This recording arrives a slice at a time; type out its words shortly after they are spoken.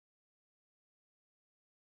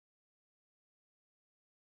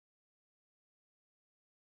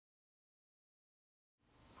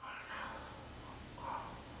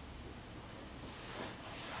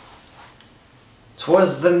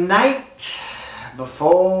'Twas the night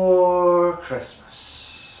before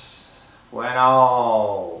Christmas, when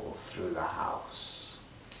all through the house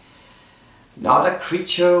not a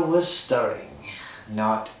creature was stirring,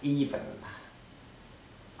 not even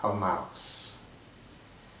a mouse.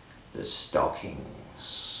 The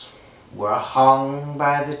stockings were hung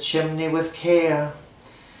by the chimney with care,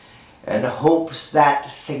 in hopes that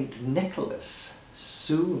St. Nicholas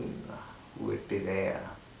soon would be there.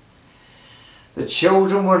 The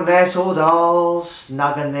children were nestled all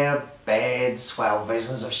snug in their beds, while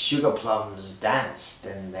visions of sugar plums danced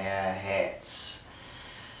in their heads.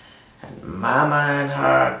 And Mamma in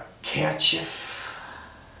her kerchief,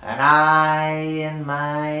 and I in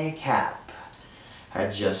my cap,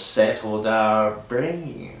 had just settled our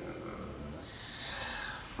brains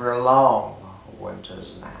for a long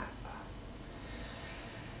winter's nap.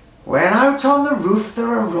 When out on the roof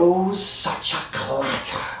there arose such a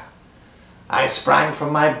clatter, I sprang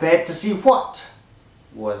from my bed to see what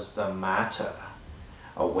was the matter.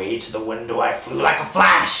 Away to the window I flew like a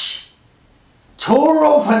flash, tore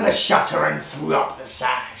open the shutter and threw up the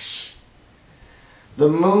sash. The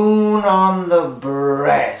moon on the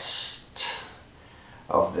breast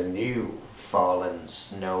of the new fallen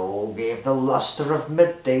snow gave the lustre of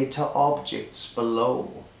midday to objects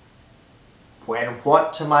below, when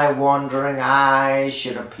what to my wandering eye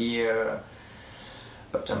should appear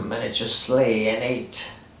but a miniature sleigh and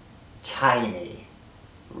 8 tiny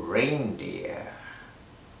reindeer,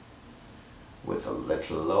 with a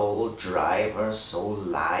little old driver so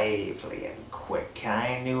lively and quick,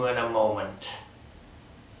 I knew in a moment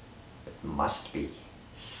it must be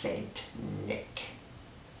Saint Nick.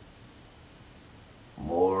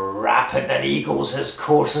 More rapid than eagles his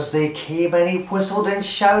coursers they came, and he whistled and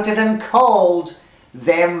shouted and called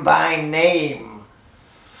them by name.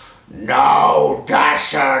 Now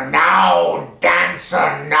Dasher, now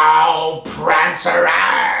Dancer, now Prancer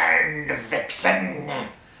and Vixen.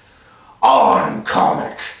 On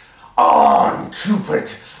Comet, on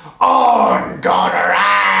Cupid, on Donner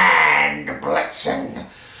and Blitzen.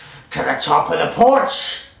 To the top of the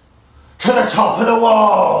porch, to the top of the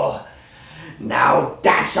wall. Now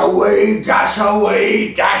dash away, dash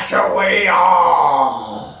away, dash away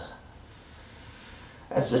all.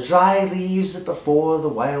 As the dry leaves that before the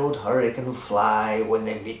wild hurricane fly, when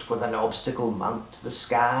they meet with an obstacle mount the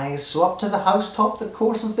sky, so up to the housetop the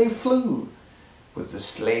coursers they flew, with the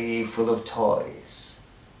sleigh full of toys,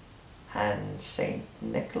 and St.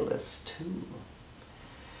 Nicholas too.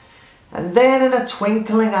 And then in a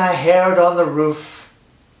twinkling I heard on the roof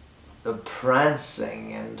the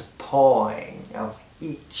prancing and pawing of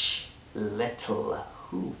each little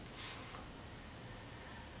hoof.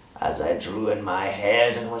 As I drew in my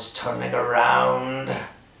head and was turning around,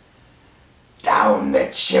 down the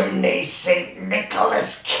chimney St.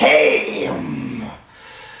 Nicholas came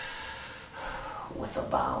with a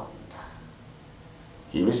bound.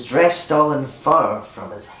 He was dressed all in fur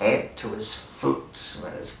from his head to his foot,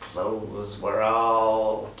 when his clothes were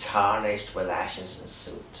all tarnished with ashes and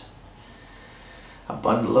soot. A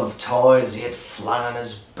bundle of toys he had flung on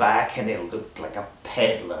his back, and he looked like a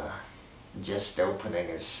peddler just opening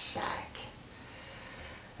his sack.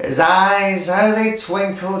 His eyes, how they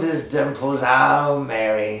twinkled, his dimples, how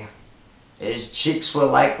merry. His cheeks were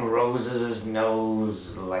like roses, his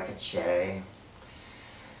nose like a cherry.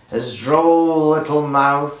 His droll little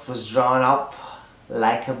mouth was drawn up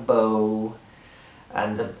like a bow,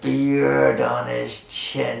 and the beard on his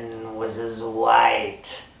chin was as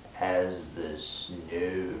white as the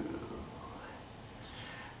snow.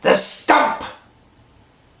 The stump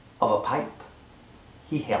of a pipe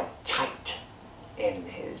he held tight in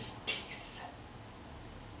his teeth,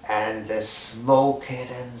 and the smoke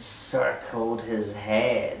had encircled his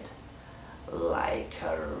head like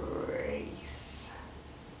a wreath.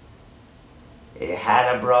 He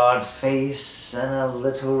had a broad face and a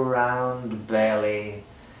little round belly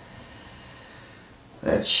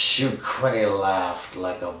that shook when he laughed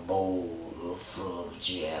like a bowl full of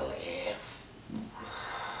jelly.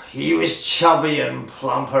 He was chubby and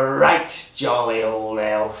plump, a right jolly old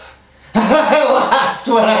elf. I laughed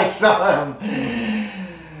when I saw him,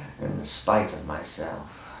 in spite of myself.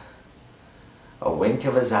 A wink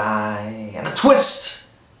of his eye and a twist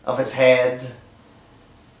of his head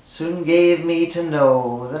soon gave me to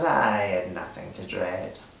know that I had nothing to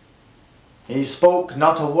dread. He spoke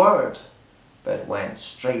not a word, but went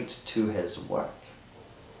straight to his work,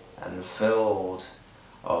 and filled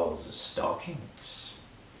all the stockings,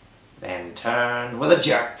 then turned with a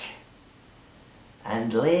jerk,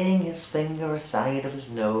 and laying his finger aside of his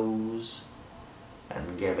nose,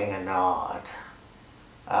 and giving a nod,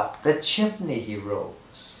 Up the chimney he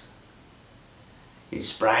rose. He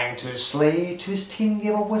sprang to his sleigh, to his team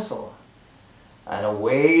gave a whistle, and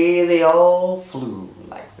away they all flew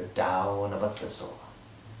like the down of a thistle.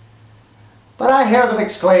 But I heard him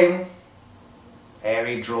exclaim, ere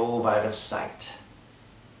he drove out of sight,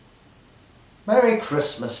 Merry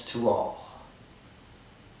Christmas to all,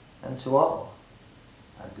 and to all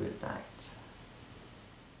a good night.